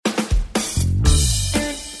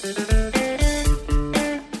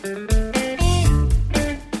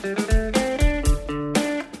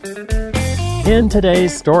In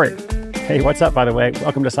today's story, hey, what's up, by the way?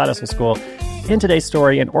 Welcome to Side Hustle School. In today's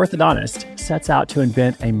story, an orthodontist sets out to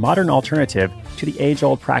invent a modern alternative to the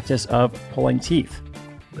age-old practice of pulling teeth.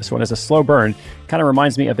 This one is a slow burn. Kind of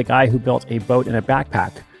reminds me of the guy who built a boat in a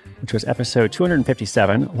backpack, which was episode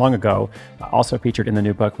 257, long ago, also featured in the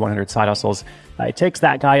new book, 100 Side Hustles. It takes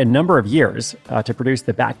that guy a number of years to produce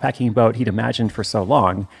the backpacking boat he'd imagined for so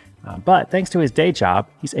long. But thanks to his day job,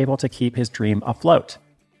 he's able to keep his dream afloat.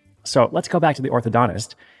 So let's go back to the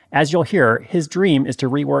orthodontist. As you'll hear, his dream is to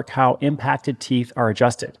rework how impacted teeth are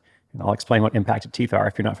adjusted. And I'll explain what impacted teeth are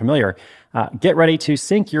if you're not familiar. Get ready to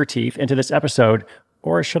sink your teeth into this episode,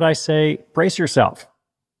 or should I say, brace yourself.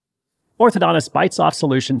 Orthodontist bites-off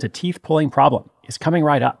solution to teeth pulling problem is coming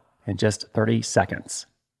right up in just 30 seconds.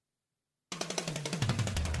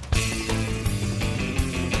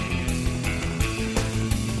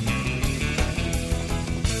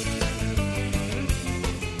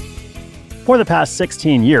 For the past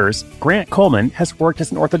 16 years, Grant Coleman has worked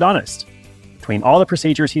as an orthodontist. Between all the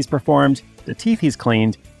procedures he's performed, the teeth he's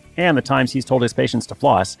cleaned, and the times he's told his patients to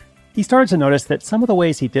floss, he started to notice that some of the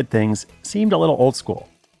ways he did things seemed a little old school.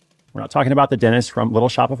 We're not talking about the dentist from Little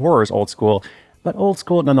Shop of Horrors old school, but old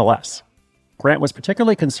school nonetheless. Grant was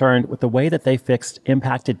particularly concerned with the way that they fixed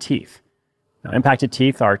impacted teeth. Now, impacted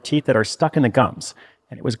teeth are teeth that are stuck in the gums,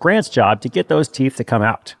 and it was Grant's job to get those teeth to come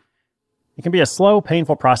out. It can be a slow,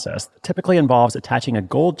 painful process that typically involves attaching a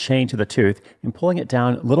gold chain to the tooth and pulling it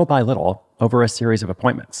down little by little over a series of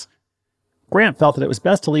appointments. Grant felt that it was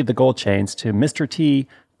best to leave the gold chains to Mr. T,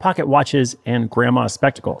 pocket watches, and grandma's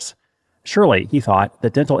spectacles. Surely, he thought, the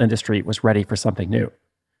dental industry was ready for something new.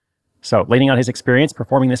 So, leaning on his experience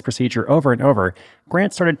performing this procedure over and over,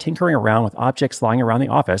 Grant started tinkering around with objects lying around the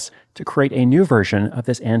office to create a new version of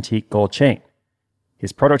this antique gold chain.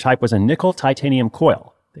 His prototype was a nickel titanium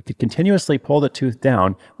coil that could continuously pull the tooth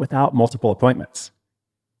down without multiple appointments.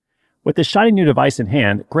 With this shiny new device in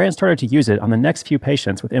hand, Grant started to use it on the next few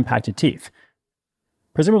patients with impacted teeth,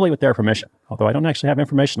 presumably with their permission, although I don't actually have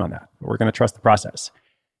information on that, but we're going to trust the process.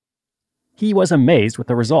 He was amazed with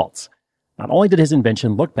the results. Not only did his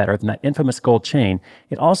invention look better than that infamous gold chain,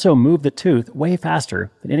 it also moved the tooth way faster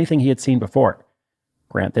than anything he had seen before.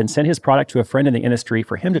 Grant then sent his product to a friend in the industry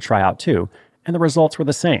for him to try out too, and the results were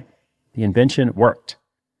the same. The invention worked.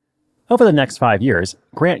 Over the next 5 years,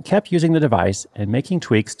 Grant kept using the device and making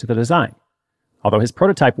tweaks to the design. Although his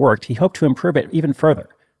prototype worked, he hoped to improve it even further,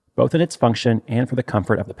 both in its function and for the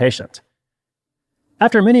comfort of the patient.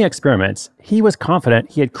 After many experiments, he was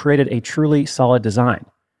confident he had created a truly solid design.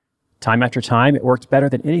 Time after time, it worked better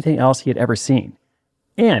than anything else he had ever seen.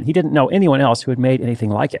 And he didn't know anyone else who had made anything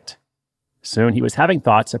like it. Soon, he was having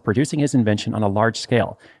thoughts of producing his invention on a large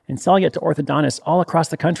scale and selling it to orthodontists all across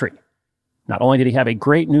the country. Not only did he have a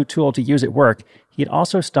great new tool to use at work, he had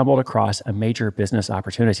also stumbled across a major business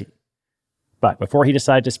opportunity. But before he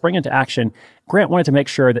decided to spring into action, Grant wanted to make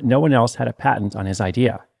sure that no one else had a patent on his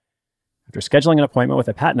idea. After scheduling an appointment with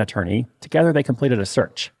a patent attorney, together they completed a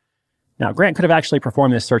search. Now, Grant could have actually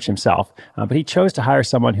performed this search himself, but he chose to hire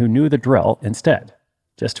someone who knew the drill instead,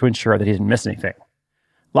 just to ensure that he didn't miss anything.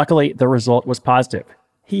 Luckily, the result was positive.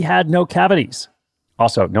 He had no cavities.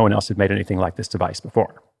 Also, no one else had made anything like this device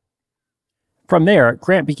before. From there,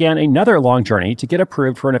 Grant began another long journey to get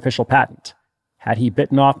approved for an official patent. Had he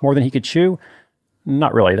bitten off more than he could chew?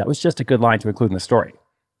 Not really. That was just a good line to include in the story.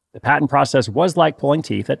 The patent process was like pulling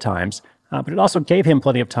teeth at times, but it also gave him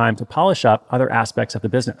plenty of time to polish up other aspects of the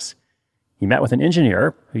business. He met with an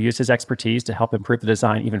engineer who used his expertise to help improve the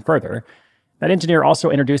design even further. That engineer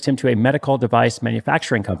also introduced him to a medical device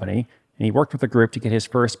manufacturing company, and he worked with the group to get his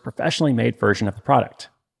first professionally made version of the product.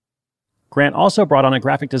 Grant also brought on a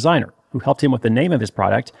graphic designer who helped him with the name of his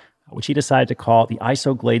product, which he decided to call the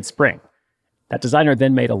IsoGlade Spring. That designer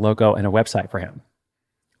then made a logo and a website for him.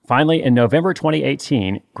 Finally, in November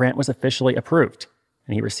 2018, Grant was officially approved,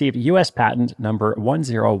 and he received U.S. patent number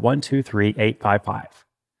 10123.855.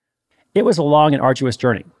 It was a long and arduous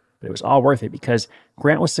journey, but it was all worth it because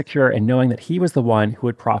Grant was secure in knowing that he was the one who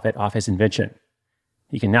would profit off his invention.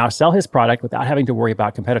 He can now sell his product without having to worry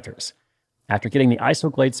about competitors. After getting the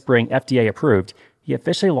IsoGlade Spring FDA approved, he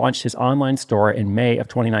officially launched his online store in May of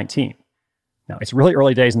 2019. Now, it's really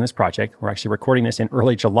early days in this project. We're actually recording this in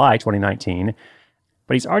early July 2019,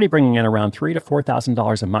 but he's already bringing in around $3,000 to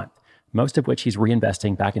 $4,000 a month, most of which he's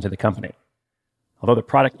reinvesting back into the company. Although the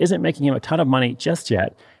product isn't making him a ton of money just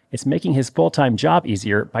yet, it's making his full-time job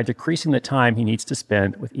easier by decreasing the time he needs to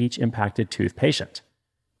spend with each impacted tooth patient.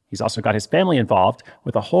 He's also got his family involved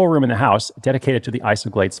with a whole room in the house dedicated to the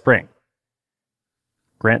IsoGlade Spring.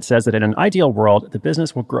 Grant says that in an ideal world, the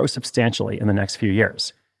business will grow substantially in the next few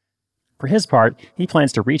years. For his part, he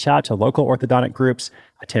plans to reach out to local orthodontic groups,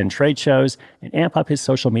 attend trade shows, and amp up his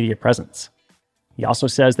social media presence. He also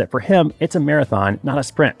says that for him, it's a marathon, not a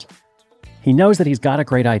sprint. He knows that he's got a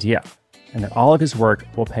great idea and that all of his work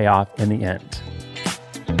will pay off in the end.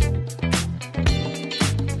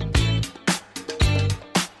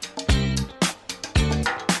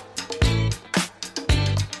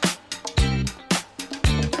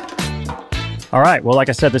 All right. Well, like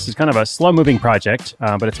I said, this is kind of a slow-moving project,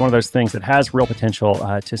 but it's one of those things that has real potential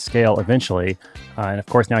to scale eventually. And of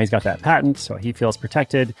course, now he's got that patent, so he feels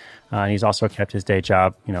protected. And he's also kept his day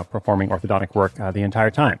job, performing orthodontic work the entire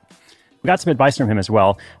time. We got some advice from him as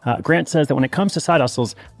well. Grant says that when it comes to side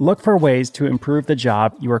hustles, look for ways to improve the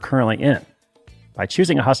job you are currently in. By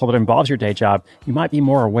choosing a hustle that involves your day job, you might be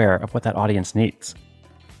more aware of what that audience needs.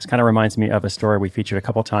 This kind of reminds me of a story we featured a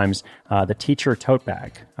couple times, the teacher tote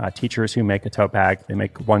bag. Teachers who make a tote bag, they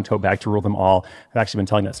make one tote bag to rule them all. I've actually been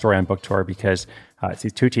telling that story on book tour because it's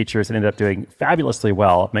these two teachers that ended up doing fabulously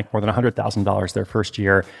well, make more than $100,000 their first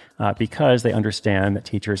year because they understand that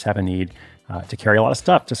teachers have a need to carry a lot of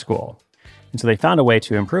stuff to school. And so they found a way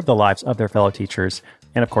to improve the lives of their fellow teachers.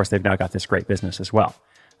 And of course, they've now got this great business as well.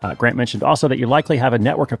 Grant mentioned also that you likely have a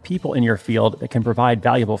network of people in your field that can provide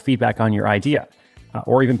valuable feedback on your idea.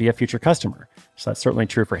 Or even be a future customer. So that's certainly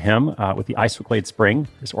true for him with the IsoClade Spring,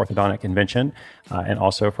 this orthodontic invention, and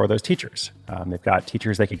also for those teachers. They've got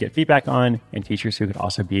teachers they could get feedback on and teachers who could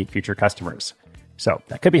also be future customers. So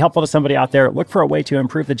that could be helpful to somebody out there. Look for a way to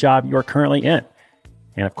improve the job you're currently in.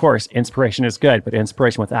 And of course, inspiration is good, but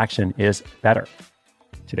inspiration with action is better.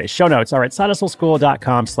 Today's show notes are at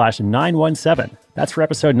sidehustleschool.com/917. That's for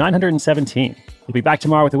episode 917. We'll be back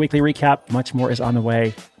tomorrow with a weekly recap. Much more is on the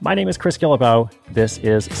way. My name is Chris Guillebeau. This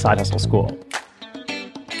is Side Hustle School.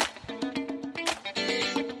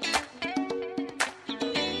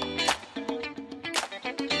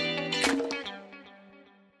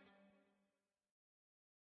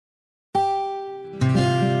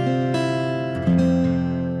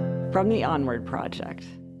 From the Onward Project.